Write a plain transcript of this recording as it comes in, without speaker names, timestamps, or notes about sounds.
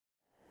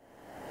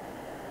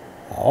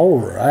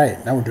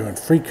Alright, now we're doing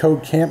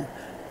freeCodeCamp,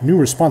 new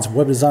responsive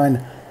web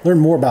design. Learn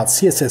more about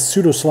CSS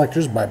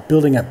pseudo-selectors by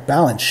building a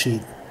balance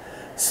sheet.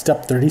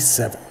 Step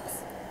 37.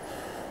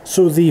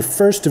 So the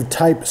first of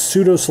type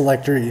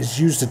pseudo-selector is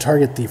used to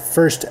target the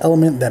first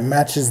element that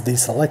matches the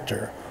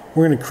selector.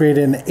 We're going to create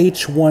an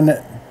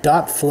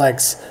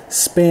h1.flex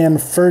span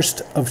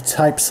first of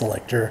type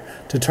selector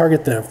to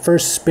target the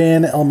first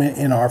span element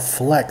in our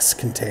flex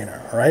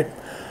container. Alright.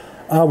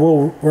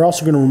 We're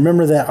also going to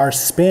remember that our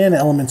span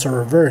elements are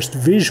reversed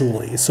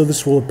visually, so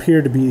this will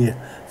appear to be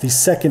the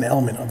second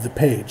element of the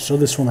page. So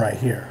this one right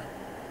here.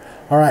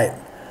 Alright,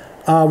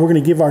 we're going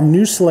to give our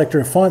new selector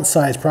a font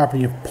size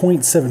property of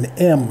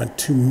 0.7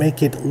 to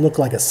make it look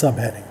like a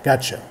subheading.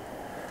 Gotcha.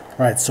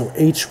 Alright, so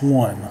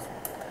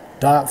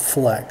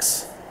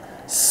h1.flex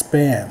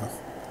span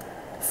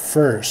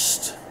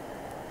first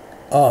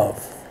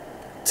of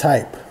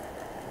type.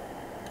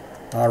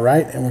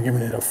 Alright, and we're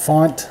giving it a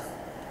font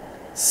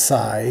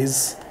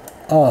size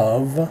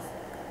of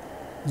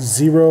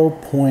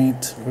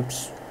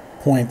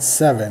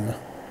 0.7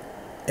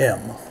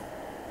 m.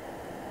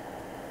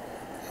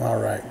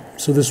 Alright,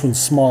 so this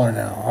one's smaller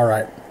now.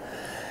 Alright,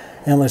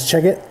 and let's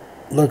check it.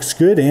 Looks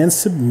good, and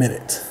submit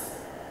it.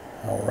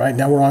 Alright,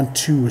 now we're on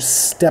to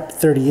step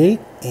 38,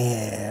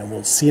 and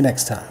we'll see you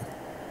next time.